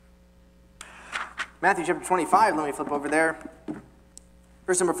Matthew chapter 25, let me flip over there.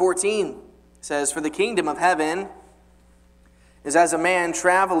 Verse number 14 says, "For the kingdom of heaven is as a man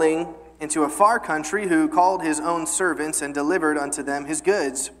traveling into a far country, who called his own servants and delivered unto them his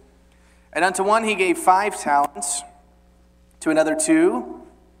goods. And unto one he gave 5 talents, to another 2,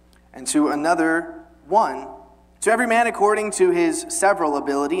 and to another 1, to every man according to his several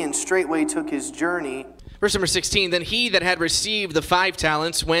ability, and straightway took his journey." Verse number 16, "Then he that had received the 5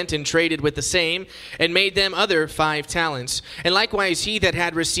 talents went and traded with the same, and made them other 5 talents. And likewise he that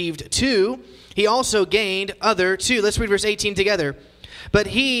had received 2, he also gained other 2." Let's read verse 18 together. "But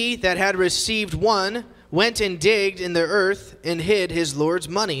he that had received 1 went and digged in the earth, and hid his Lord's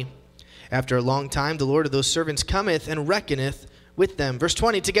money. After a long time the Lord of those servants cometh, and reckoneth with them." Verse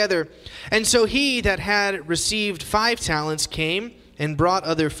 20 together. "And so he that had received 5 talents came, and brought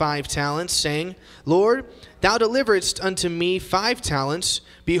other 5 talents, saying, Lord, thou deliveredst unto me 5 talents.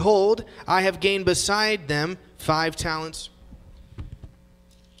 Behold, I have gained beside them 5 talents.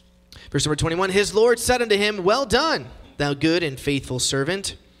 Verse number 21, "His Lord said unto him, Well done, thou good and faithful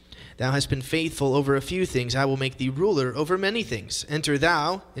servant. Thou hast been faithful over a few things. I will make thee ruler over many things. Enter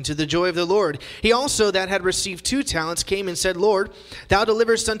thou into the joy of the Lord. He also that had received 2 talents came and said, Lord, thou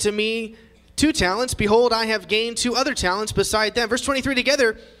deliverest unto me 2 talents. Behold, I have gained 2 other talents beside them." Verse 23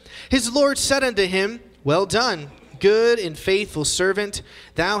 together. "His Lord said unto him, Well done, good and faithful servant.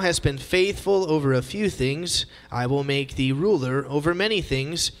 Thou hast been faithful over a few things. I will make thee ruler over many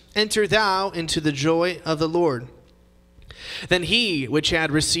things. Enter thou into the joy of the Lord. Then he which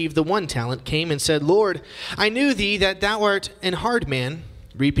had received the 1 talent came and said, Lord, I knew thee that thou art an hard man,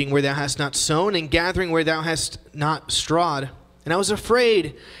 reaping where thou hast not sown, and gathering where thou hast not strawed. And I was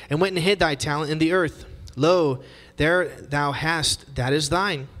afraid, and went and hid thy talent in the earth. Lo, there thou hast, that is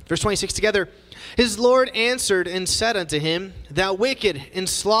thine." Verse 26 together. "His Lord answered and said unto him, Thou wicked and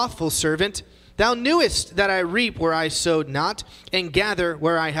slothful servant, thou knewest that I reap where I sowed not, and gather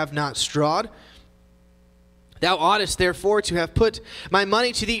where I have not strawed. Thou oughtest therefore to have put my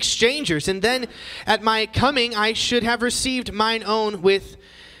money to the exchangers, and then at my coming I should have received mine own with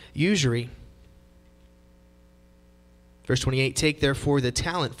usury." Verse 28, "Take therefore the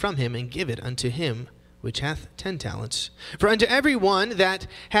talent from him, and give it unto him which hath 10 talents. For unto every one that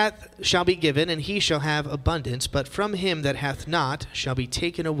hath shall be given, and he shall have abundance. But from him that hath not shall be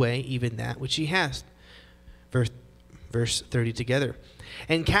taken away even that which he hath." Verse 30 together.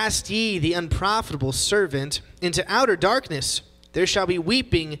 "And cast ye the unprofitable servant into outer darkness. There shall be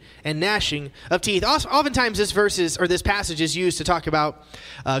weeping and gnashing of teeth." Oftentimes this passage is used to talk about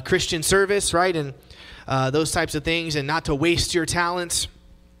Christian service, right? And those types of things, and not to waste your talents.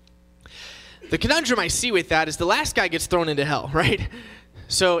 The conundrum I see with that is the last guy gets thrown into hell, right?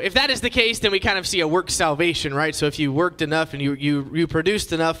 So if that is the case, then we kind of see a work salvation, right? So if you worked enough and you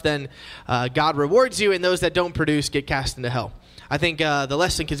produced enough, then God rewards you, and those that don't produce get cast into hell. I think the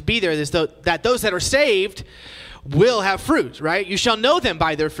lesson could be there is that those that are saved will have fruit, right? "You shall know them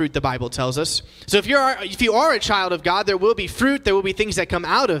by their fruit," the Bible tells us. So if you are a child of God, there will be fruit. There will be things that come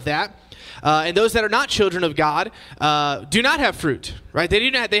out of that. And those that are not children of God do not have fruit, right?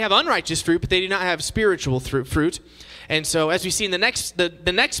 They have unrighteous fruit, but they do not have spiritual fruit. And so as we see in the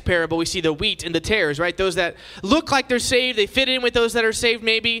next parable, we see the wheat and the tares, right? Those that look like they're saved, they fit in with those that are saved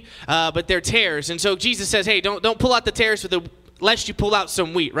maybe, but they're tares. And so Jesus says, hey, don't pull out the tares lest you pull out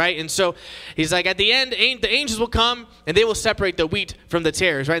some wheat, right? And so he's like, at the end, the angels will come, and they will separate the wheat from the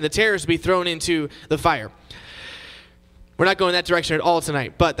tares, right? The tares will be thrown into the fire. We're not going that direction at all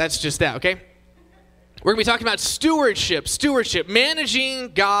tonight, but that's just that, okay? We're going to be talking about stewardship,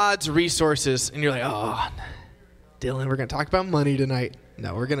 managing God's resources. And you're like, oh, Dylan, we're going to talk about money tonight.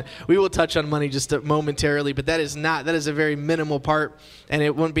 No, we will touch on money just momentarily, but that is a very minimal part, and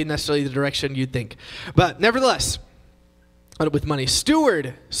it won't be necessarily the direction you'd think. But nevertheless, with money,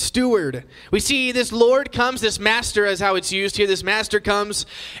 steward. We see this Lord comes, this master, as how it's used here. This master comes,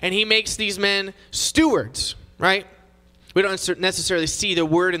 and he makes these men stewards, right? We don't necessarily see the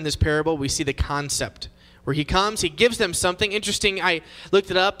word in this parable. We see the concept. Where he comes, he gives them something. Interesting, I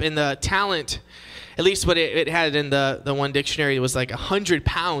looked it up in the talent, at least what it had in the one dictionary, it was like 100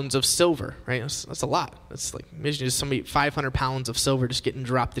 pounds of silver, right? That's a lot. That's like, imagine just 500 pounds of silver just getting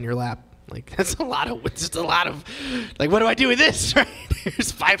dropped in your lap. Like, that's a lot of, like, what do I do with this, right?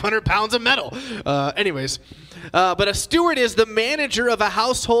 Here's 500 pounds of metal. But a steward is the manager of a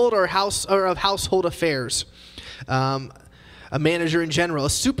household or of household affairs. A manager in general, a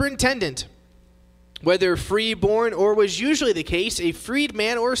superintendent, whether free-born or was usually the case, a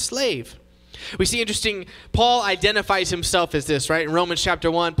freedman or a slave. We see interesting, Paul identifies himself as this, right? In Romans chapter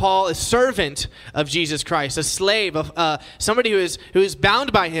 1, Paul is servant of Jesus Christ, a slave, of somebody who is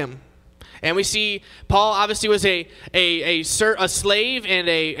bound by him. And we see Paul obviously was a slave and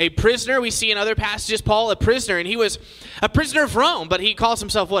a prisoner. We see in other passages Paul a prisoner, and he was a prisoner of Rome, but he calls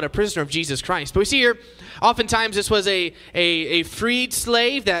himself what? A prisoner of Jesus Christ. But we see here oftentimes this was a freed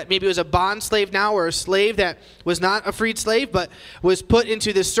slave that maybe was a bond slave now, or a slave that was not a freed slave but was put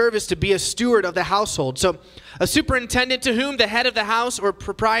into this service to be a steward of the household. So a superintendent to whom the head of the house or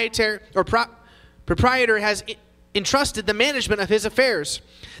proprietor has entrusted the management of his affairs,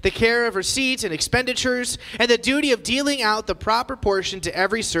 the care of receipts and expenditures, and the duty of dealing out the proper portion to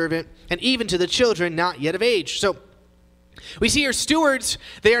every servant and even to the children not yet of age. So we see here stewards,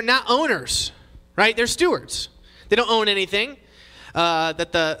 they are not owners, right? They're stewards. They don't own anything.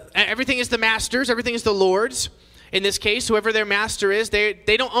 Everything is the master's, everything is the Lord's. In this case, whoever their master is, they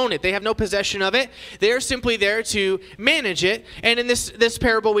don't own it. They have no possession of it. They're simply there to manage it. And in this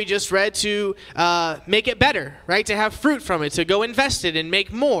parable we just read, to make it better, right? To have fruit from it, to go invest it and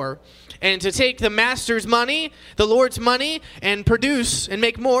make more. And to take the master's money, the Lord's money, and produce and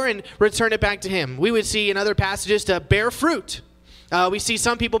make more and return it back to him. We would see in other passages to bear fruit. We see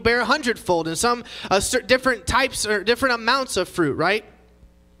some people bear 100-fold and some different types or different amounts of fruit, right?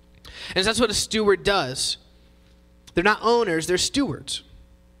 And that's what a steward does. They're not owners, they're stewards.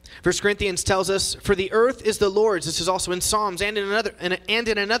 1 Corinthians tells us, "For the earth is the Lord's." This is also in Psalms and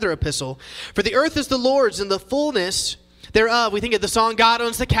in another epistle. "For the earth is the Lord's and the fullness thereof." We think of the song, "God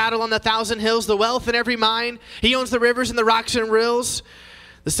owns the cattle on the 1,000 hills, the wealth in every mine. He owns the rivers and the rocks and rills,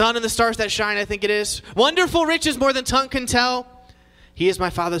 the sun and the stars that shine," I think it is. "Wonderful riches more than tongue can tell. He is my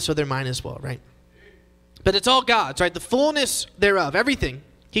Father, so they're mine as well," right? But it's all God's, right? The fullness thereof, everything.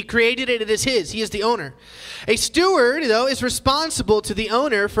 He created it, it is his. He is the owner. A steward, though, is responsible to the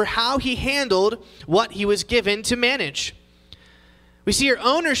owner for how he handled what he was given to manage. We see your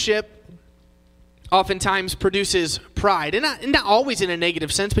ownership oftentimes produces pride. And not always in a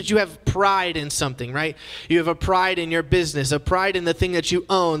negative sense, but you have pride in something, right? You have a pride in your business, a pride in the thing that you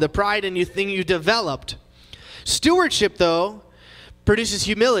own, the pride in the thing you developed. Stewardship, though, produces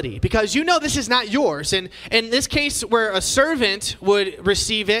humility, because you know this is not yours. And in this case where a servant would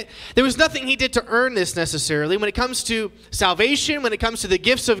receive it, there was nothing he did to earn this necessarily. When it comes to salvation, when it comes to the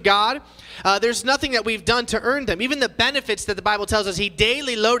gifts of God, there's nothing that we've done to earn them. Even the benefits that the Bible tells us he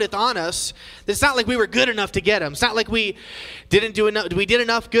daily loadeth on us, it's not like we were good enough to get them. It's not like we did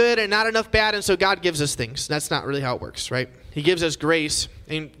enough good and not enough bad, and so God gives us things. That's not really how it works, right? He gives us grace.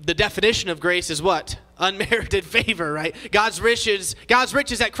 And the definition of grace is what? Unmerited favor, right? God's riches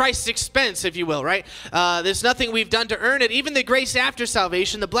at Christ's expense, if you will, right? There's nothing we've done to earn it. Even the grace after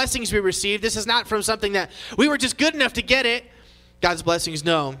salvation, the blessings we receive, this is not from something that we were just good enough to get it. God's blessings,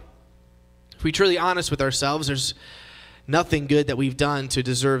 no. If we're truly honest with ourselves, there's nothing good that we've done to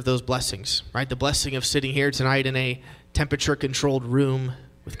deserve those blessings, right? The blessing of sitting here tonight in a temperature-controlled room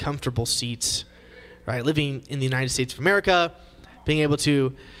with comfortable seats, right? Living in the United States of America, being able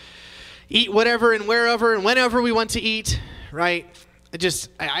to eat whatever and wherever and whenever we want to eat, right?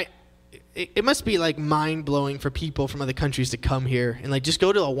 It must be like mind-blowing for people from other countries to come here and like just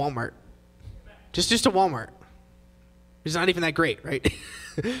go to a Walmart. Just a Walmart. It's not even that great, right?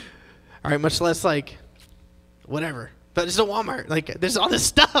 All right, much less like whatever. But it's a Walmart. Like there's all this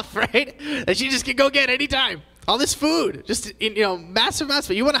stuff, right? That you just can go get anytime. All this food, just, massive amounts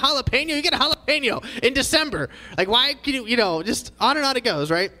of it. You want a jalapeno? You get a jalapeno in December. Like, why can you, just on and on it goes,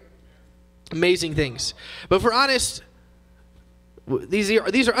 right? Amazing things. But if we're honest, these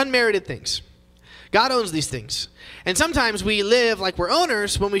are unmerited things. God owns these things. And sometimes we live like we're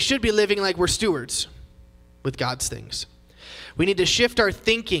owners when we should be living like we're stewards with God's things. We need to shift our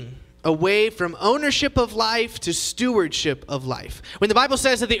thinking away from ownership of life to stewardship of life. When the Bible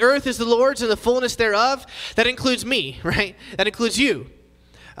says that the earth is the Lord's and the fullness thereof, that includes me, right? That includes you.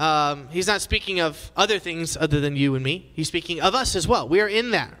 He's not speaking of other things other than you and me. He's speaking of us as well. We are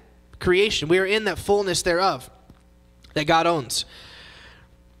in that creation. We are in that fullness thereof that God owns.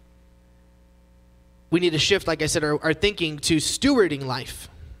 We need to shift, like I said, our thinking to stewarding life.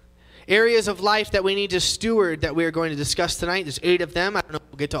 Areas of life that we need to steward that we are going to discuss tonight. There's 8 of them. I don't know if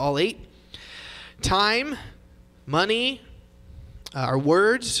we'll get to all 8. Time, money, our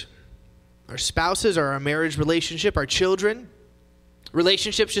words, our spouses, or our marriage relationship, our children,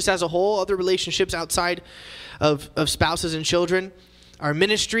 relationships just as a whole, other relationships outside of spouses and children, our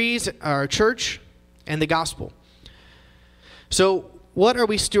ministries, our church, and the gospel. So what are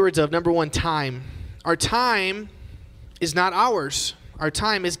we stewards of? Number 1, time. Our time is not ours. Our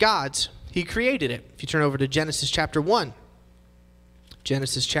time is God's. He created it. If you turn over to Genesis chapter 1.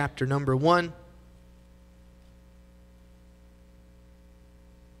 Genesis chapter number 1.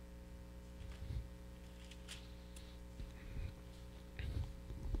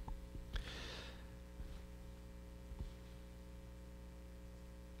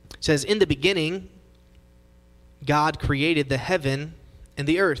 It says, in the beginning, God created the heaven and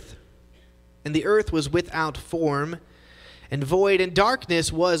the earth. And the earth was without form and void, and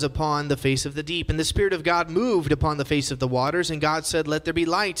darkness was upon the face of the deep. And the Spirit of God moved upon the face of the waters, and God said, let there be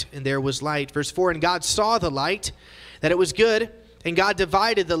light, and there was light. Verse 4, and God saw the light, that it was good, and God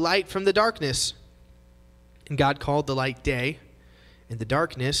divided the light from the darkness. And God called the light day, and the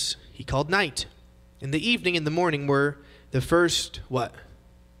darkness he called night. And the evening and the morning were the first, what?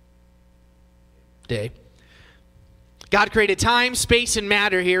 Day. God created time, space, and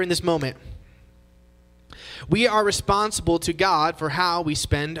matter here in this moment. We are responsible to God for how we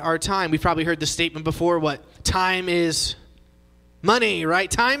spend our time. We've probably heard the statement before, what? Time is money,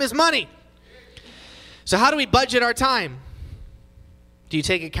 right? Time is money. So how do we budget our time? Do you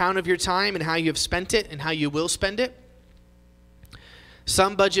take account of your time and how you have spent it and how you will spend it?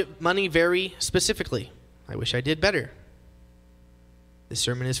 Some budget money very specifically. I wish I did better. This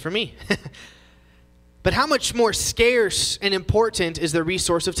sermon is for me. But how much more scarce and important is the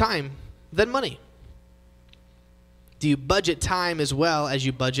resource of time than money? Do you budget time as well as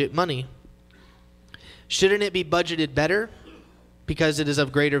you budget money? Shouldn't it be budgeted better because it is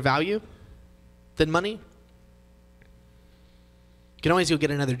of greater value than money? You can always go get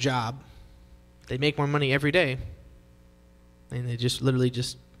another job. They make more money every day. And they just literally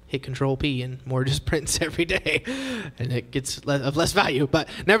just hit Control P and more just prints every day. And it gets of less value. But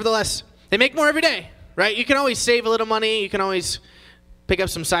nevertheless, they make more every day, right? You can always save a little money. You can always pick up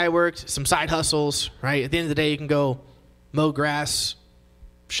some side work, some side hustles, right? At the end of the day, you can go mow grass,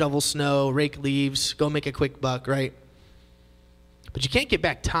 shovel snow, rake leaves, go make a quick buck, right? But you can't get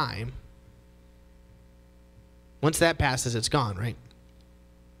back time. Once that passes, it's gone, right?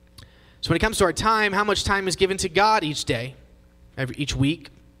 So when it comes to our time, how much time is given to God each day, each week,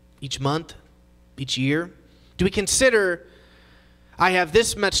 each month, each year? Do we consider, I have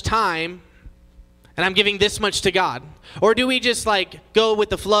this much time, and I'm giving this much to God? Or do we just go with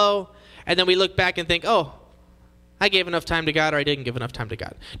the flow, and then we look back and think, oh, I gave enough time to God, or I didn't give enough time to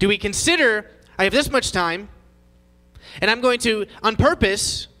God? Do we consider, I have this much time, and I'm going to, on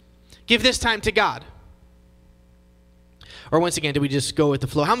purpose, give this time to God? Or once again, do we just go with the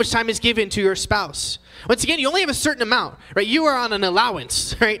flow? How much time is given to your spouse? Once again, you only have a certain amount, right? You are on an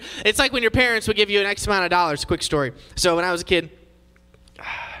allowance, right? It's like when your parents would give you an X amount of dollars. Quick story. So when I was a kid,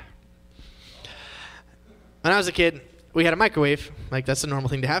 we had a microwave. That's a normal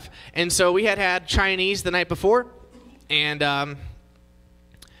thing to have. And so we had Chinese the night before. And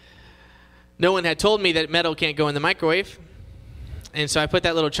no one had told me that metal can't go in the microwave. And so I put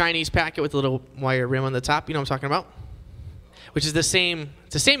that little Chinese packet with a little wire rim on the top. You know what I'm talking about? Which is it's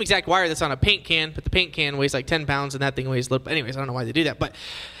the same exact wire that's on a paint can, but the paint can weighs 10 pounds, and that thing weighs a little. Anyways, I don't know why they do that. But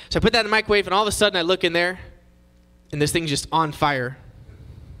so I put that in the microwave, and all of a sudden I look in there, and this thing's just on fire.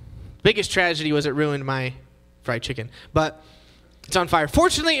 Biggest tragedy was it ruined my fried chicken. But it's on fire.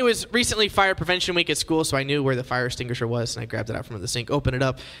 Fortunately, it was recently Fire Prevention Week at school, so I knew where the fire extinguisher was, and I grabbed it out from the sink, opened it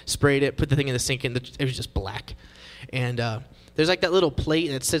up, sprayed it, put the thing in the sink, and it was just black. And there's that little plate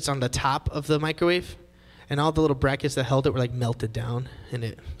that sits on the top of the microwave. And all the little brackets that held it were melted down, and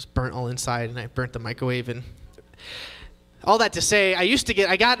it was burnt all inside, and I burnt the microwave. And all that to say,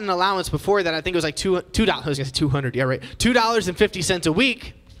 I got an allowance before that. I think it was $2. I was going to say 200. Yeah, right. $2.50 a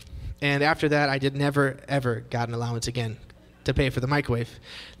week. And after that, I never, ever got an allowance again to pay for the microwave.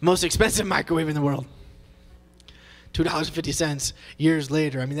 The most expensive microwave in the world. $2.50 years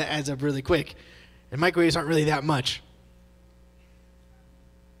later. I mean, that adds up really quick. And microwaves aren't really that much.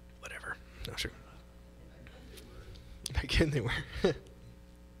 Whatever. No, sure. Again, they were.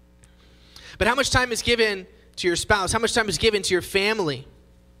 But how much time is given to your spouse? How much time is given to your family?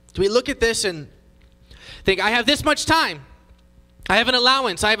 Do we look at this and think, I have this much time. I have an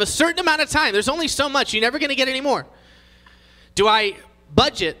allowance. I have a certain amount of time. There's only so much. You're never going to get any more. Do I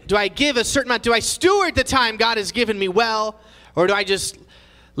budget? Do I give a certain amount? Do I steward the time God has given me well? Or do I just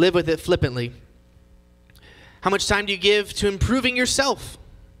live with it flippantly? How much time do you give to improving yourself?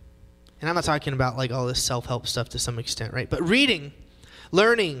 And I'm not talking about all this self-help stuff to some extent, right? But reading,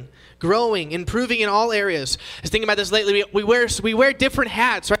 learning, growing, improving in all areas. I was thinking about this lately. We wear different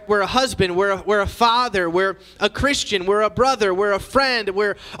hats, right? We're a husband, we're a father, we're a Christian, we're a brother, we're a friend,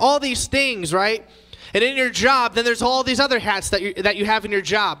 we're all these things, right? And in your job, then there's all these other hats that you have in your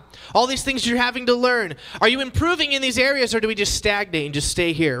job. All these things you're having to learn. Are you improving in these areas, or do we just stagnate and just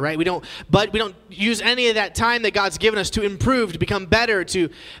stay here, right? We don't use any of that time that God's given us to improve, to become better, to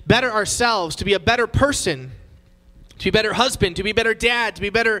better ourselves, to be a better person, to be a better husband, to be a better dad, to be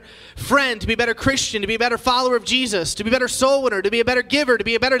a better friend, to be a better Christian, to be a better follower of Jesus, to be a better soul winner, to be a better giver, to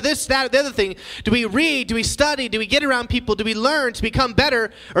be a better this, that, the other thing. Do we read? Do we study? Do we get around people? Do we learn to become better?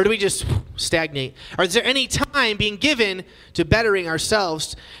 Or do we just stagnate? Or is there any time being given to bettering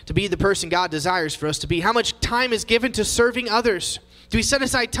ourselves to be the person God desires for us to be? How much time is given to serving others? Do we set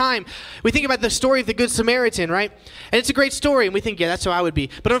aside time? We think about the story of the Good Samaritan, right? And it's a great story, and we think, yeah, that's how I would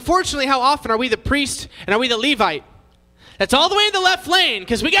be. But unfortunately, how often are we the priest and are we the Levite? That's all the way in the left lane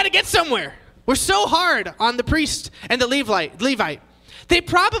because we got to get somewhere. We're so hard on the priest and the Levite. They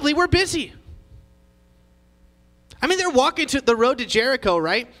probably were busy. I mean, they're walking to the road to Jericho,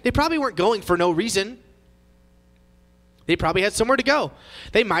 right? They probably weren't going for no reason. They probably had somewhere to go.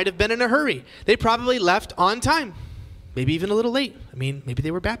 They might have been in a hurry. They probably left on time, maybe even a little late. I mean, maybe they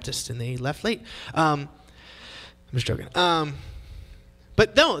were Baptist and they left late. I'm just joking.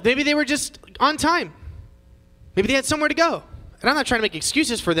 But no, maybe they were just on time. Maybe they had somewhere to go. And I'm not trying to make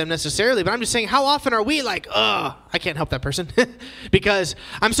excuses for them necessarily, but I'm just saying, how often are we like, I can't help that person because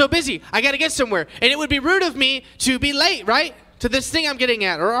I'm so busy. I got to get somewhere. And it would be rude of me to be late, right? To this thing I'm getting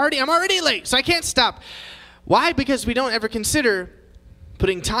at. Or I'm already late, so I can't stop. Why? Because we don't ever consider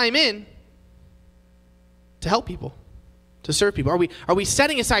putting time in to help people, to serve people. Are we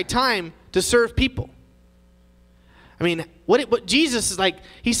setting aside time to serve people? I mean, what Jesus is like,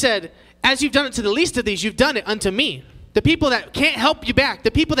 he said, as you've done it to the least of these, you've done it unto me. The people that can't help you back, the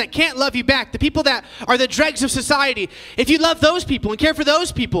people that can't love you back, the people that are the dregs of society. If you love those people and care for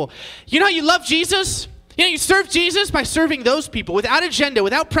those people, you know how you love Jesus? You know, you serve Jesus by serving those people without agenda,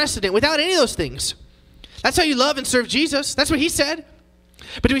 without precedent, without any of those things. That's how you love and serve Jesus. That's what he said.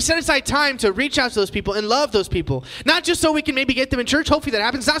 But do we set aside time to reach out to those people and love those people? Not just so we can maybe get them in church. Hopefully that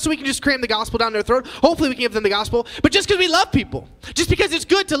happens. Not so we can just cram the gospel down their throat. Hopefully we can give them the gospel. But just because we love people. Just because it's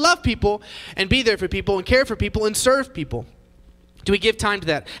good to love people and be there for people and care for people and serve people. Do we give time to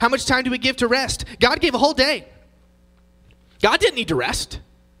that? How much time do we give to rest? God gave a whole day. God didn't need to rest.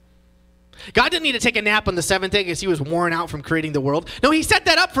 God didn't need to take a nap on the seventh day because he was worn out from creating the world. No, he set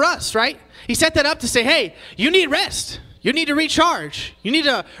that up for us, right? He set that up to say, hey, you need rest. You need to recharge. You need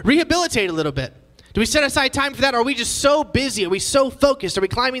to rehabilitate a little bit. Do we set aside time for that? Or are we just so busy? Are we so focused? Are we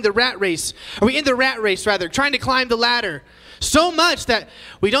climbing the rat race? Are we in the rat race, rather, trying to climb the ladder so much that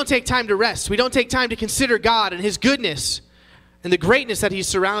we don't take time to rest? We don't take time to consider God and his goodness and the greatness that he's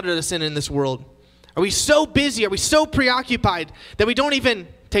surrounded us in this world. Are we so busy? Are we so preoccupied that we don't even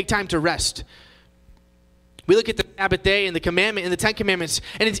take time to rest? We look at the Sabbath day and the commandment and the 10 Commandments,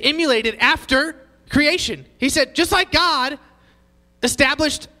 and it's emulated after creation. He said, just like God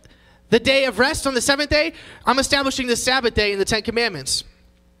established the day of rest on the seventh day, I'm establishing the Sabbath day in the 10 Commandments.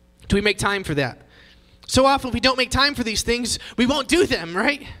 Do we make time for that? So often if we don't make time for these things, we won't do them,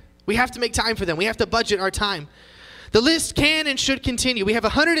 right? We have to make time for them. We have to budget our time. The list can and should continue. We have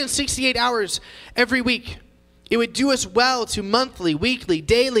 168 hours every week. It would do us well to monthly, weekly,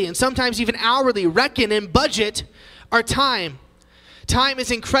 daily, and sometimes even hourly reckon and budget our time. Time is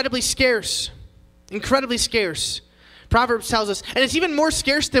incredibly scarce. Incredibly scarce. Proverbs tells us, and it's even more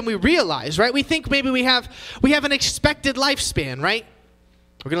scarce than we realize, right? We think maybe we have an expected lifespan, right?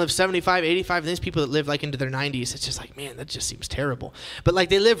 We're going to live 75, 85, and there's people that live like into their 90s. It's just like, man, that just seems terrible. But like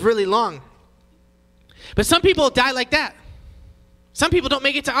they live really long. But some people die like that. Some people don't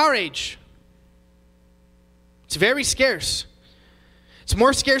make it to our age. It's very scarce. It's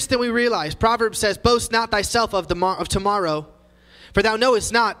more scarce than we realize. Proverbs says, boast not thyself of tomorrow, for thou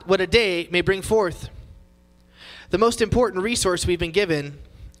knowest not what a day may bring forth. The most important resource we've been given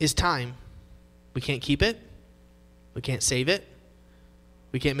is time. We can't keep it. We can't save it.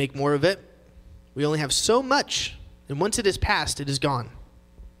 We can't make more of it. We only have so much, and once it is past, it is gone.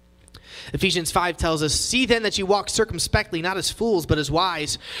 Ephesians 5 tells us, see then that you walk circumspectly, not as fools, but as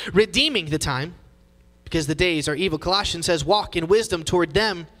wise, redeeming the time, because the days are evil. Colossians says, walk in wisdom toward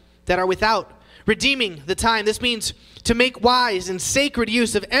them that are without, redeeming the time. This means to make wise and sacred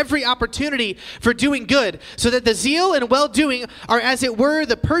use of every opportunity for doing good, so that the zeal and well-doing are as it were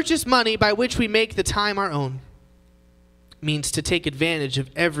the purchase money by which we make the time our own. It means to take advantage of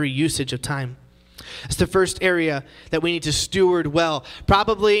every usage of time. It's the first area that we need to steward well.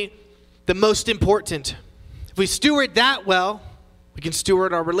 Probably the most important. If we steward that well, we can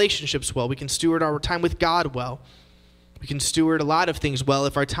steward our relationships well. We can steward our time with God well. We can steward a lot of things well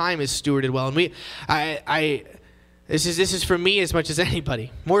if our time is stewarded well. And this is for me as much as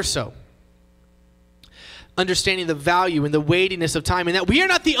anybody, more so. Understanding the value and the weightiness of time, and that we are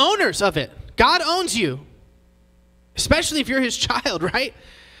not the owners of it. God owns you, especially if you're his child, right?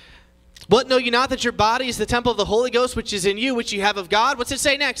 What, know you not that your body is the temple of the Holy Ghost, which is in you, which you have of God? What's it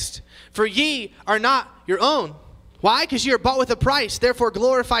say next? For ye are not your own. Why? Because you are bought with a price. Therefore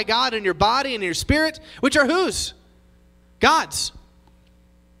glorify God in your body and in your spirit, which are whose? God's.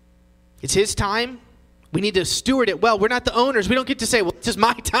 It's his time. We need to steward it well. We're not the owners. We don't get to say, well, this is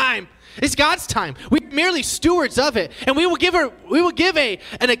my time. It's God's time. We're merely stewards of it. And we will give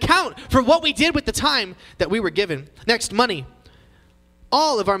an account for what we did with the time that we were given. Next, money.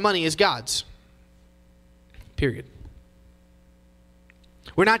 All of our money is God's. Period.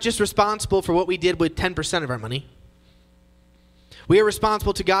 We're not just responsible for what we did with 10% of our money. We are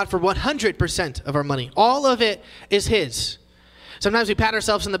responsible to God for 100% of our money. All of it is his. Sometimes we pat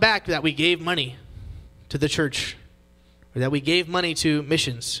ourselves on the back that we gave money to the church, or that we gave money to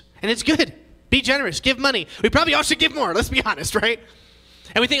missions. And it's good. Be generous. Give money. We probably all should give more. Let's be honest, right?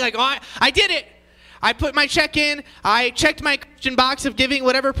 And we think like, oh, I did it. I put my check in. I checked my question box of giving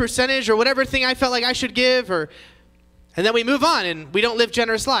whatever percentage or whatever thing I felt like I should give. And then we move on and we don't live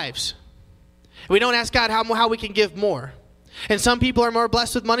generous lives. We don't ask God how we can give more. And some people are more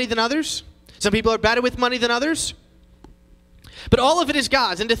blessed with money than others. Some people are better with money than others. But all of it is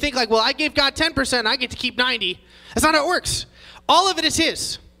God's. And to think like, well, I gave God 10%, I get to keep 90. That's not how it works. All of it is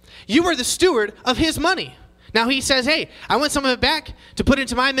his. You are the steward of his money. Now he says, hey, I want some of it back to put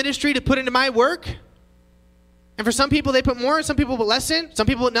into my ministry, to put into my work. And for some people, they put more. Some people put less in. Some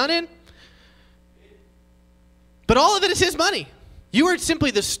people put none in. But all of it is his money. You are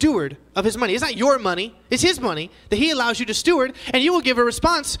simply the steward of his money. It's not your money. It's his money that he allows you to steward. And you will give a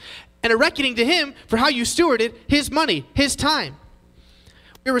response and a reckoning to him for how you stewarded his money, his time.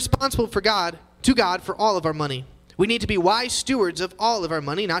 We're responsible to God for all of our money. We need to be wise stewards of all of our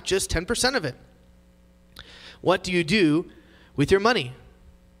money, not just 10% of it. What do you do with your money?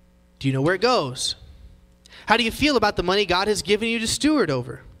 Do you know where it goes? How do you feel about the money God has given you to steward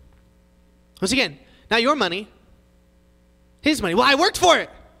over? Once again, not your money, his money. Well, I worked for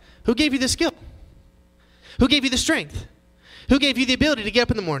it. Who gave you the skill? Who gave you the strength? Who gave you the ability to get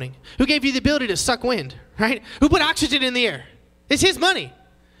up in the morning? Who gave you the ability to suck wind, right? Who put oxygen in the air? It's his money.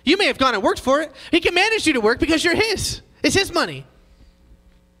 You may have gone and worked for it. He can manage you to work because you're his. It's his money.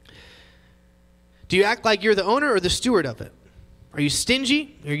 Do you act like you're the owner or the steward of it? Are you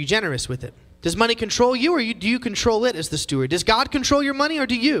stingy or are you generous with it? Does money control you or do you control it as the steward? Does God control your money or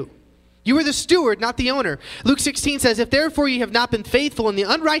do you? You are the steward, not the owner. Luke 16 says, if therefore you have not been faithful in the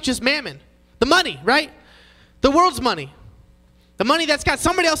unrighteous mammon, the money, right? The world's money. The money that's got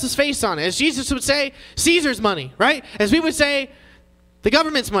somebody else's face on it. As Jesus would say, Caesar's money, right? As we would say, the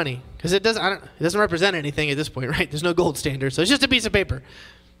government's money. Because it doesn't represent anything at this point, right? There's no gold standard, so it's just a piece of paper.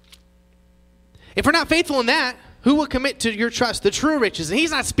 If we're not faithful in that, who will commit to your trust? The true riches. And he's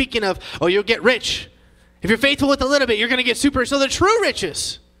not speaking of, oh, you'll get rich. If you're faithful with a little bit, you're going to get super. So the true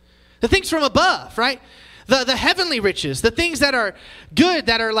riches, the things from above, right? The heavenly riches, the things that are good,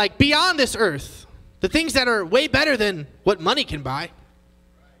 that are like beyond this earth. The things that are way better than what money can buy.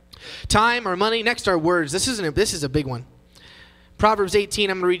 Time or money. Next are words. This is a big one. Proverbs 18,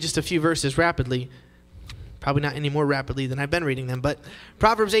 I'm going to read just a few verses rapidly. Probably not any more rapidly than I've been reading them. But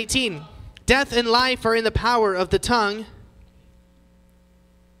Proverbs 18. Death and life are in the power of the tongue.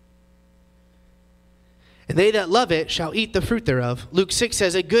 And they that love it shall eat the fruit thereof. Luke 6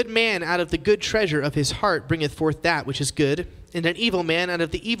 says, a good man out of the good treasure of his heart bringeth forth that which is good. And an evil man out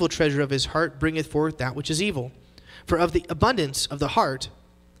of the evil treasure of his heart bringeth forth that which is evil. For of the abundance of the heart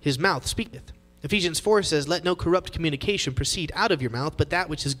his mouth speaketh. Ephesians 4 says, let no corrupt communication proceed out of your mouth, but that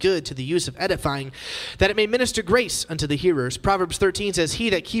which is good to the use of edifying, that it may minister grace unto the hearers. Proverbs 13 says, he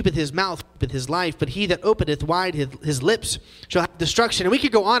that keepeth his mouth keepeth his life, but he that openeth wide his lips shall have destruction. And we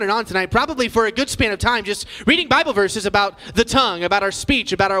could go on and on tonight, probably for a good span of time, just reading Bible verses about the tongue, about our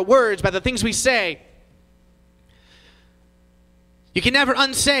speech, about our words, about the things we say. You can never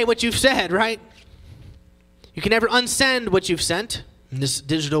unsay what you've said, right? You can never unsend what you've sent in this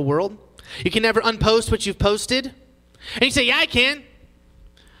digital world. You can never unpost what you've posted. And you say, yeah, I can.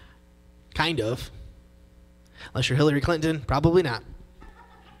 Kind of. Unless you're Hillary Clinton, probably not.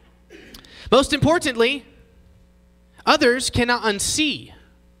 Most importantly, others cannot unsee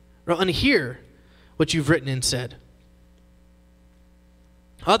or unhear what you've written and said.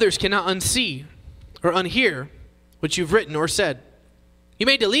 Others cannot unsee or unhear what you've written or said. You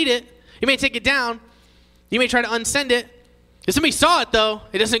may delete it. You may take it down. You may try to unsend it. If somebody saw it, though,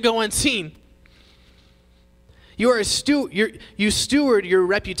 it doesn't go unseen. You steward your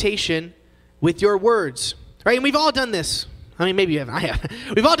reputation with your words, right? And we've all done this. I mean, maybe you haven't. I have.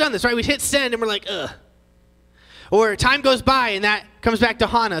 We've all done this, right? We hit send and we're like, ugh. Or time goes by and that comes back to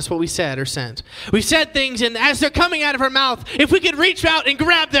haunt us what we said or sent. We've said things and as they're coming out of our mouth, if we could reach out and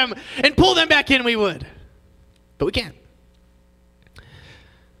grab them and pull them back in, we would. But we can't.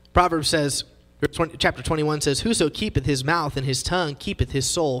 Proverbs says, Chapter 21 says, whoso keepeth his mouth and his tongue keepeth his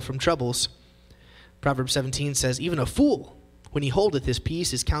soul from troubles. Proverbs 17 says, even a fool, when he holdeth his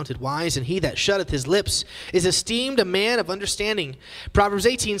peace, is counted wise, and he that shutteth his lips is esteemed a man of understanding. Proverbs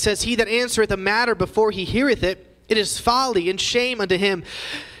 18 says, he that answereth a matter before he heareth it, it is folly and shame unto him.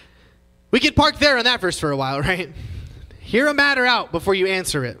 We could park there on that verse for a while, right? Hear a matter out before you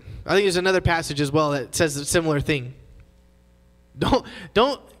answer it. I think there's another passage as well that says a similar thing.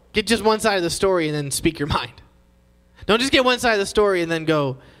 Don't get just one side of the story and then speak your mind. Don't just get one side of the story and then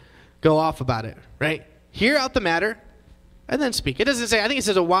go off about it, right? Hear out the matter and then speak. It doesn't say, I think it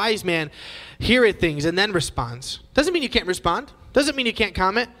says a wise man heareth things and then responds. Doesn't mean you can't respond. Doesn't mean you can't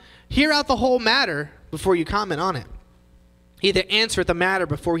comment. Hear out the whole matter before you comment on it. He that answereth a matter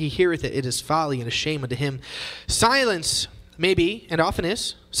before he heareth it, it is folly and a shame unto him. Silence may be, and often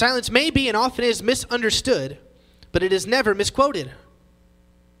is, misunderstood, but it is never misquoted.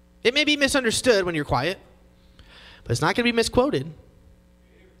 It may be misunderstood when you're quiet, but it's not going to be misquoted.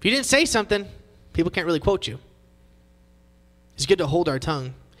 If you didn't say something, people can't really quote you. It's good to hold our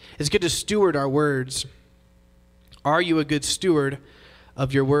tongue. It's good to steward our words. Are you a good steward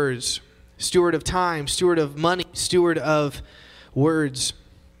of your words? Steward of time, steward of money, steward of words.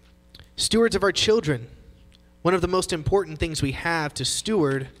 Stewards of our children. One of the most important things we have to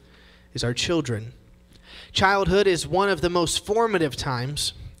steward is our children. Childhood is one of the most formative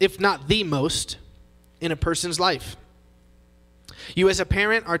times, if not the most, in a person's life. You as a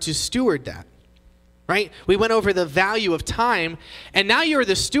parent are to steward that, right? We went over the value of time, and now you're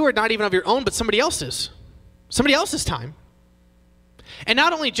the steward not even of your own, but somebody else's. Somebody else's time. And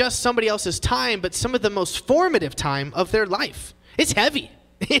not only just somebody else's time, but some of the most formative time of their life. It's heavy.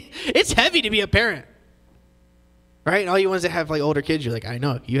 It's heavy to be a parent. Right? And all you ones that have like older kids, you're like, I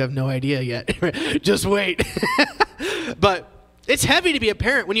know, you have no idea yet. Just wait. But it's heavy to be a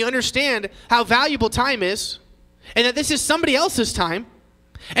parent when you understand how valuable time is and that this is somebody else's time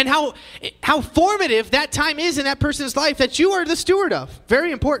and how formative that time is in that person's life that you are the steward of.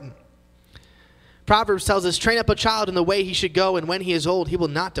 Very important. Proverbs tells us, train up a child in the way he should go, and when he is old, he will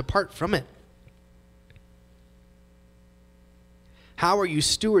not depart from it. How are you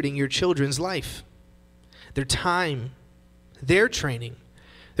stewarding your children's life? Their time, their training.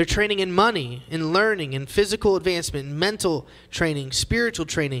 Their training in money, in learning, in physical advancement, mental training, spiritual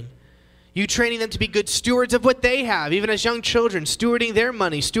training. You training them to be good stewards of what they have, even as young children, stewarding their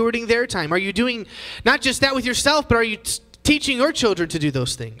money, stewarding their time. Are you doing not just that with yourself, but are you teaching your children to do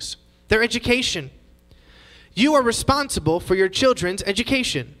those things? Their education. You are responsible for your children's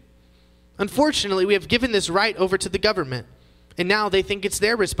education. Unfortunately, we have given this right over to the government, and now they think it's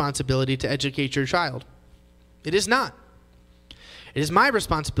their responsibility to educate your child. It is not. It is my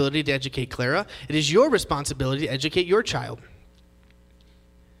responsibility to educate Clara. It is your responsibility to educate your child.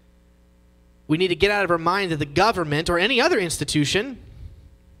 We need to get out of our mind that the government or any other institution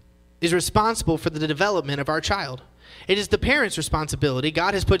is responsible for the development of our child. It is the parent's responsibility.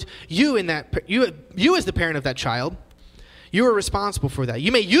 God has put you in that, you as the parent of that child, you are responsible for that.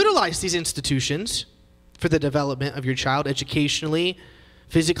 You may utilize these institutions for the development of your child educationally,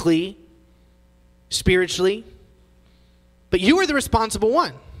 physically, spiritually, but you are the responsible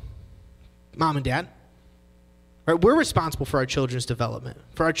one, mom and dad. Right? We're responsible for our children's development,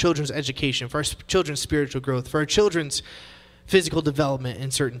 for our children's education, for our children's spiritual growth, for our children's physical development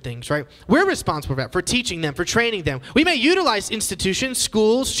in certain things, right? We're responsible for that, for teaching them, for training them. We may utilize institutions,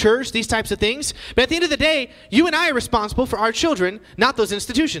 schools, church, these types of things, but at the end of the day, you and I are responsible for our children, not those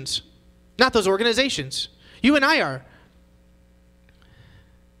institutions, not those organizations. You and I are.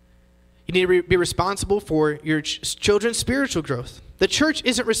 You need to be responsible for your children's spiritual growth. The church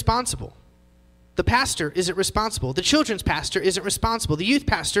isn't responsible. The pastor isn't responsible. The children's pastor isn't responsible. The youth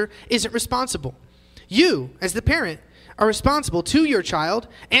pastor isn't responsible. You, as the parent, are responsible to your child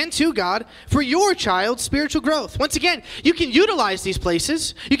and to God for your child's spiritual growth. Once again, you can utilize these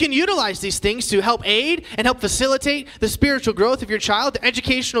places. You can utilize these things to help aid and help facilitate the spiritual growth of your child, the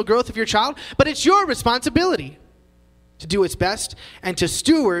educational growth of your child, but it's your responsibility to do its best and to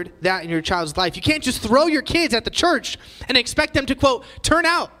steward that in your child's life. You can't just throw your kids at the church and expect them to, quote, turn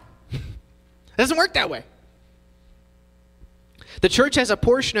out. It doesn't work that way. The church has a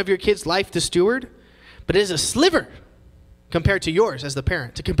portion of your kid's life to steward, but it is a sliver compared to yours as the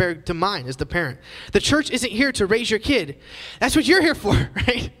parent, to compare to mine as the parent. The church isn't here to raise your kid. That's what you're here for,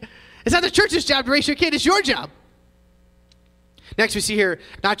 right? It's not the church's job to raise your kid. It's your job. Next, we see here,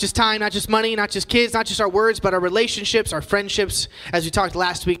 not just time, not just money, not just kids, not just our words, but our relationships, our friendships. As we talked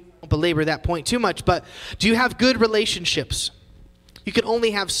last week, I won't belabor that point too much, but do you have good relationships? You can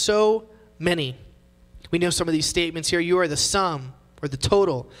only have so many. We know some of these statements here. You are the sum or the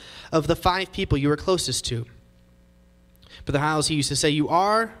total of the 5 people you were closest to. Brother Hiles, he used to say, you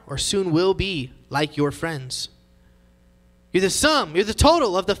are or soon will be like your friends. You're the sum, you're the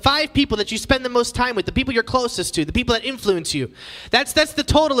total of the 5 people that you spend the most time with, the people you're closest to, the people that influence you. That's the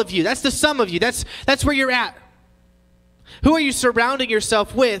total of you. That's the sum of you. That's where you're at. Who are you surrounding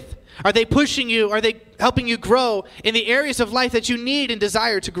yourself with? Are they pushing you? Are they helping you grow in the areas of life that you need and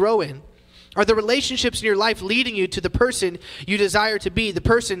desire to grow in? Are the relationships in your life leading you to the person you desire to be, the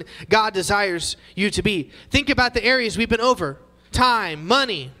person God desires you to be? Think about the areas we've been over. Time,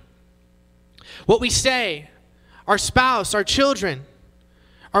 money, what we say, our spouse, our children.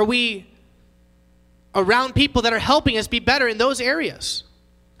 Are we around people that are helping us be better in those areas?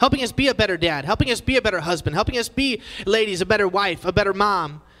 Helping us be a better dad, helping us be a better husband, helping us be, ladies, a better wife, a better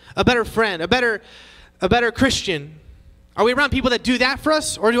mom, a better friend, a better Christian. Are we around people that do that for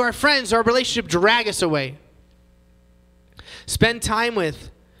us, or do our friends, our relationship drag us away? Spend time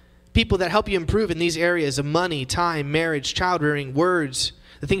with people that help you improve in these areas of money, time, marriage, child rearing, words,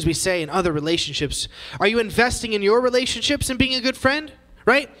 the things we say, and other relationships. Are you investing in your relationships and being a good friend?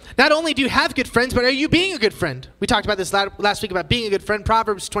 Right? Not only do you have good friends, but are you being a good friend? We talked about this last week about being a good friend.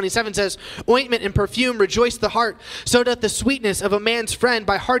 Proverbs 27 says, ointment and perfume rejoice the heart, so doth the sweetness of a man's friend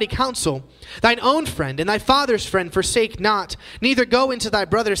by hearty counsel. Thine own friend and thy father's friend forsake not, neither go into thy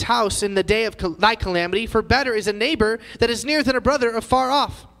brother's house in the day of thy calamity, for better is a neighbor that is near than a brother afar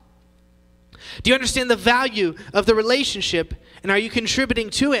off. Do you understand the value of the relationship, and are you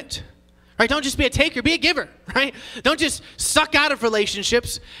contributing to it? Right? Don't just be a taker, be a giver, right? Don't just suck out of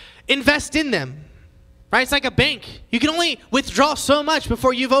relationships, invest in them, right? It's like a bank. You can only withdraw so much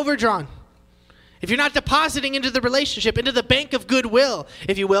before you've overdrawn. If you're not depositing into the relationship, into the bank of goodwill,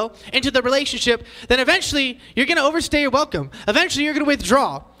 if you will, into the relationship, then eventually you're going to overstay your welcome. Eventually you're going to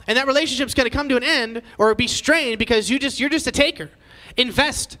withdraw, and that relationship's going to come to an end or be strained because you're just a taker.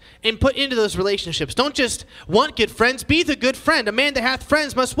 Invest and put into those relationships. Don't just want good friends, be the good friend. A man that hath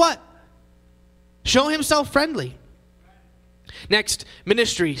friends must what? Show himself friendly. Next,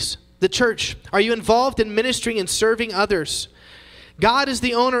 ministries. The church. Are you involved in ministering and serving others? God is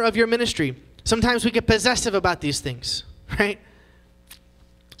the owner of your ministry. Sometimes we get possessive about these things, right?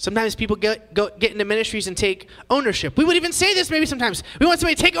 Sometimes people get into ministries and take ownership. We would even say this maybe sometimes. We want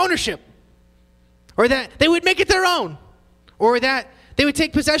somebody to take ownership. Or that they would make it their own. Or that they would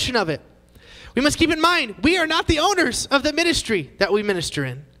take possession of it. We must keep in mind, we are not the owners of the ministry that we minister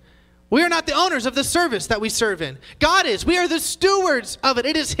in. We are not the owners of the service that we serve in. God is. We are the stewards of it.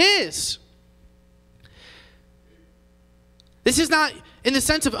 It is His. This is not, in the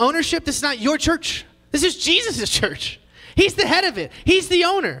sense of ownership, this is not your church. This is Jesus' church. He's the head of it. He's the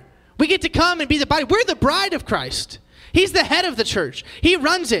owner. We get to come and be the body. We're the bride of Christ. He's the head of the church. He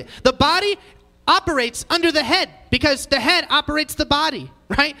runs it. The body operates under the head because the head operates the body,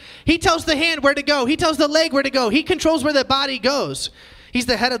 right? He tells the hand where to go. He tells the leg where to go. He controls where the body goes. He's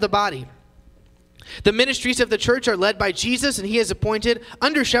the head of the body. The ministries of the church are led by Jesus, and He has appointed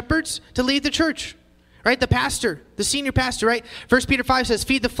under shepherds to lead the church. Right? The pastor, the senior pastor, right? 1 Peter 5 says,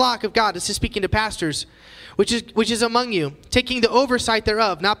 feed the flock of God. This is speaking to pastors, which is among you, taking the oversight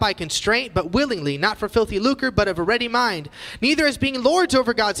thereof, not by constraint, but willingly, not for filthy lucre, but of a ready mind. Neither as being lords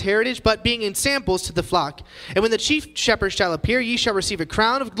over God's heritage, but being in samples to the flock. And when the chief shepherd shall appear, ye shall receive a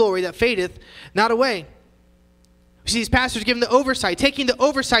crown of glory that fadeth not away. You see, these pastors given the oversight, taking the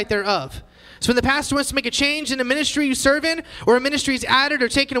oversight thereof. So when the pastor wants to make a change in a ministry you serve in, or a ministry is added or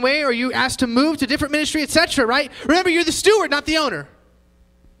taken away, or you asked to move to a different ministry, etc., right? Remember, you're the steward, not the owner.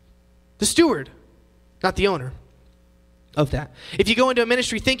 The steward, not the owner of that. If you go into a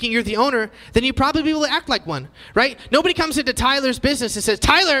ministry thinking you're the owner, then you probably will act like one, right? Nobody comes into Tyler's business and says,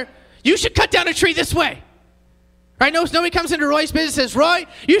 Tyler, you should cut down a tree this way. Right? Nobody comes into Roy's business and says, Roy,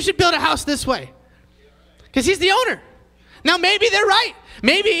 you should build a house this way. Because he's the owner. Now, maybe they're right.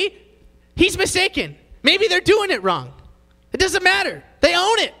 Maybe he's mistaken. Maybe they're doing it wrong. It doesn't matter. They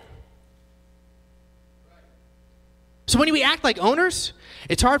own it. So when we act like owners,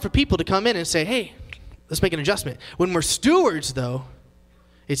 it's hard for people to come in and say, hey, let's make an adjustment. When we're stewards, though,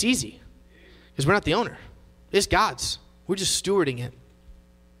 it's easy. Because we're not the owner. It's God's. We're just stewarding it.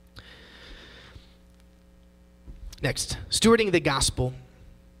 Next, stewarding the gospel.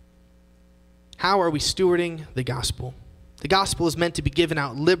 How are we stewarding the gospel? The gospel is meant to be given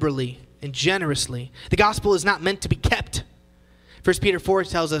out liberally and generously. The gospel is not meant to be kept. 1 Peter 4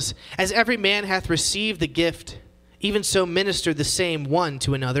 tells us, as every man hath received the gift, even so minister the same one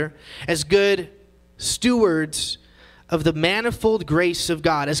to another, as good stewards of the manifold grace of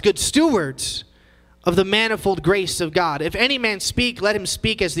God. As good stewards of the manifold grace of God. If any man speak, let him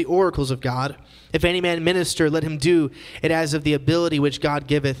speak as the oracles of God. If any man minister, let him do it as of the ability which God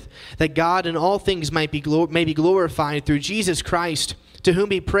giveth, that God in all things may be glorified through Jesus Christ, to whom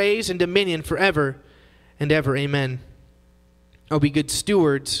be praise and dominion forever and ever. Amen. Are we good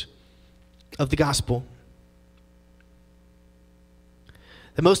stewards of the gospel?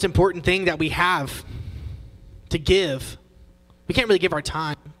 The most important thing that we have to give, we can't really give our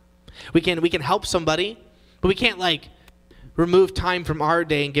time. We can help somebody, but we can't remove time from our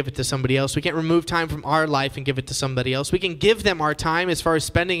day and give it to somebody else. We can't remove time from our life and give it to somebody else. We can give them our time as far as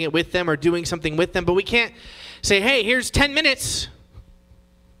spending it with them or doing something with them, but we can't say, hey, here's 10 minutes.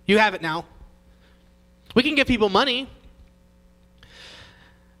 You have it now. We can give people money,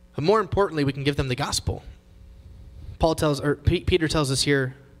 but more importantly, we can give them the gospel. Peter tells us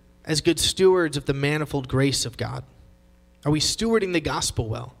here, as good stewards of the manifold grace of God. Are we stewarding the gospel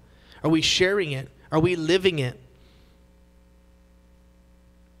well? Are we sharing it? Are we living it?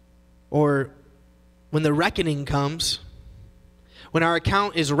 Or when the reckoning comes, when our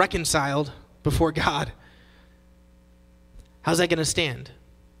account is reconciled before God, how's that going to stand?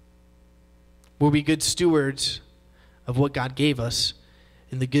 Were we good stewards of what God gave us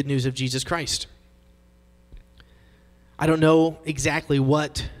in the good news of Jesus Christ? I don't know exactly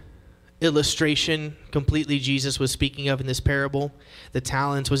what illustration completely Jesus was speaking of in this parable. The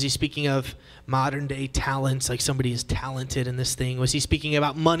talents, was he speaking of modern day talents, like somebody is talented in this thing? Was he speaking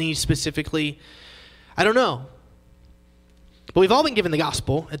about money specifically? I don't know. But we've all been given the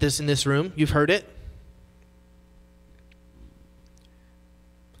gospel in this room. You've heard it.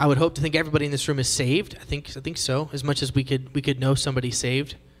 I would hope to think everybody in this room is saved. I think so, as much as we could know somebody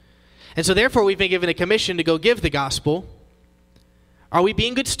saved. And so therefore we've been given a commission to go give the gospel. Are we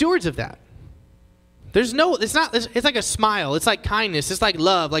being good stewards of that? It's like a smile. It's like kindness. It's like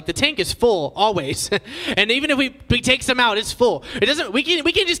love. Like the tank is full always. And even if we take some out, it's full. We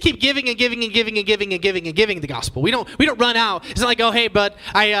can just keep giving and giving and giving and giving and giving and giving the gospel. We don't run out. It's not like, oh, hey, bud,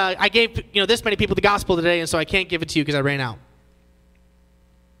 I gave this many people the gospel today, and so I can't give it to you because I ran out.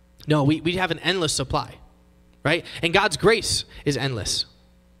 No, we have an endless supply, right? And God's grace is endless.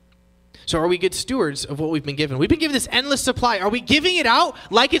 So are we good stewards of what we've been given? We've been given this endless supply. Are we giving it out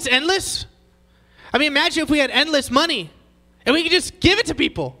like it's endless? I mean, imagine if we had endless money and we could just give it to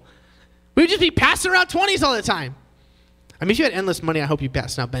people. We would just be passing around 20s all the time. I mean, if you had endless money, I hope you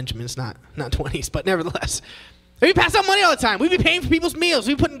passed out Benjamins, not 20s, but nevertheless. If we pass out money all the time, we'd be paying for people's meals.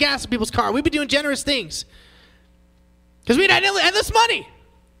 We'd be putting gas in people's car. We'd be doing generous things. Because we had endless money.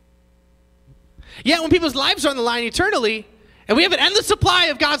 Yet when people's lives are on the line eternally, and we have an endless supply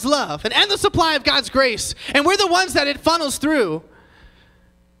of God's love, an endless supply of God's grace, and we're the ones that it funnels through,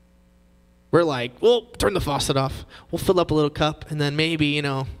 we're like, we'll turn the faucet off. We'll fill up a little cup, and then maybe,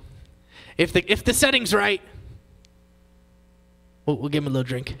 if the setting's right, we'll give him a little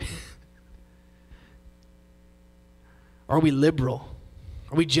drink. Are we liberal?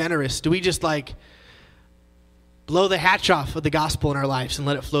 Are we generous? Do we just blow the hatch off of the gospel in our lives and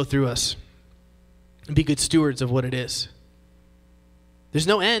let it flow through us and be good stewards of what it is? There's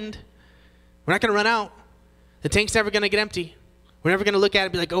no end. We're not going to run out. The tank's never going to get empty. We're never going to look at it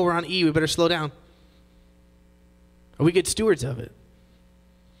and be like, oh, we're on E, we better slow down. Are we good stewards of it?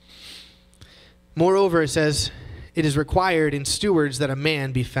 Moreover, it says, it is required in stewards that a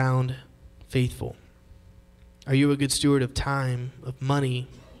man be found faithful. Are you a good steward of time, of money,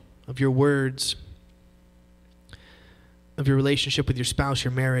 of your words, of your relationship with your spouse,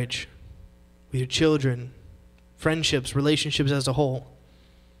 your marriage, with your children, friendships, relationships as a whole?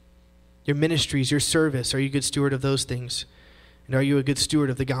 Your ministries, your service, are you a good steward of those things? And are you a good steward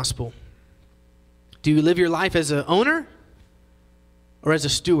of the gospel? Do you live your life as an owner or as a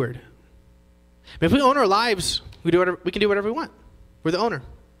steward? I mean, if we own our lives, we can do whatever we want. We're the owner.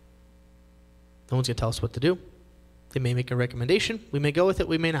 No one's going to tell us what to do. They may make a recommendation. We may go with it.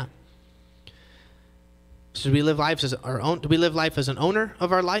 We may not. So do we live life as our own? Do we live life as an owner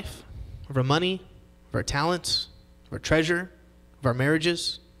of our life, of our money, of our talents, of our treasure, of our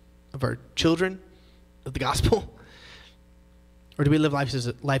marriages, of our children, of the gospel? Or do we live life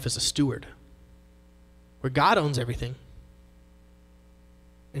as a steward, where God owns everything,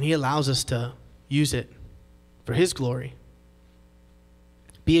 and he allows us to use it for his glory?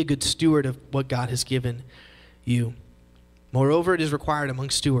 Be a good steward of what God has given you. Moreover, it is required among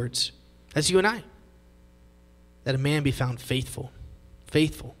stewards, that's you and I, that a man be found faithful.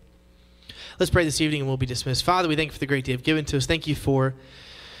 Faithful. Let's pray this evening and we'll be dismissed. Father, we thank you for the great day you've given to us. Thank you for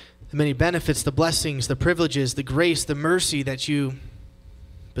the many benefits, the blessings, the privileges, the grace, the mercy that you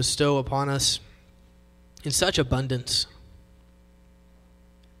bestow upon us in such abundance.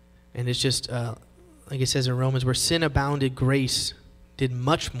 And it's just like it says in Romans, where sin abounded, grace did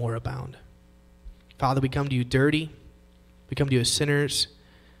much more abound. Father, we come to you dirty. We come to you as sinners.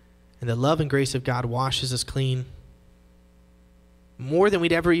 And the love and grace of God washes us clean more than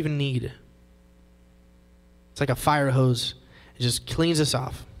we'd ever even need. It's like a fire hose. It just cleans us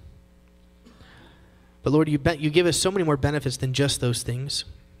off. But Lord, you give us so many more benefits than just those things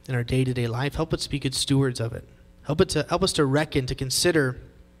in our day-to-day life. Help us be good stewards of it. Help us to reckon, to consider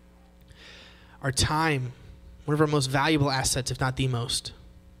our time, one of our most valuable assets, if not the most.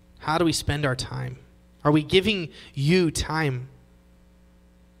 How do we spend our time? Are we giving you time?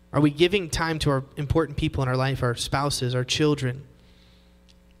 Are we giving time to our important people in our life, our spouses, our children,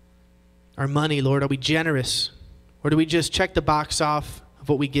 our money, Lord? Are we generous? Or do we just check the box off of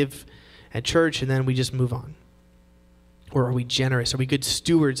what we give at church and then we just move on? Or are we generous? Are we good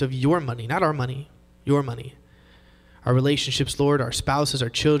stewards of your money? Not our money, your money. Our relationships, Lord, our spouses, our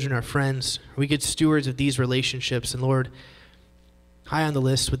children, our friends. Are we good stewards of these relationships? And Lord, high on the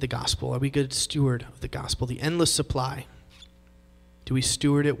list with the gospel, are we good steward of the gospel, the endless supply? Do we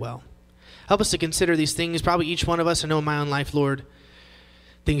steward it well? Help us to consider these things. Probably each one of us, I know in my own life, Lord,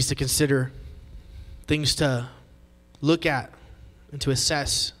 things to consider, things to look at and to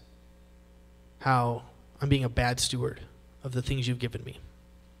assess how I'm being a bad steward of the things you've given me.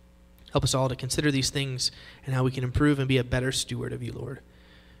 Help us all to consider these things and how we can improve and be a better steward of you, Lord,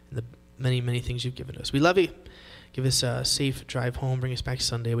 and the many, many things you've given us. We love you. Give us a safe drive home. Bring us back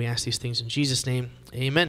Sunday. We ask these things in Jesus' name. Amen.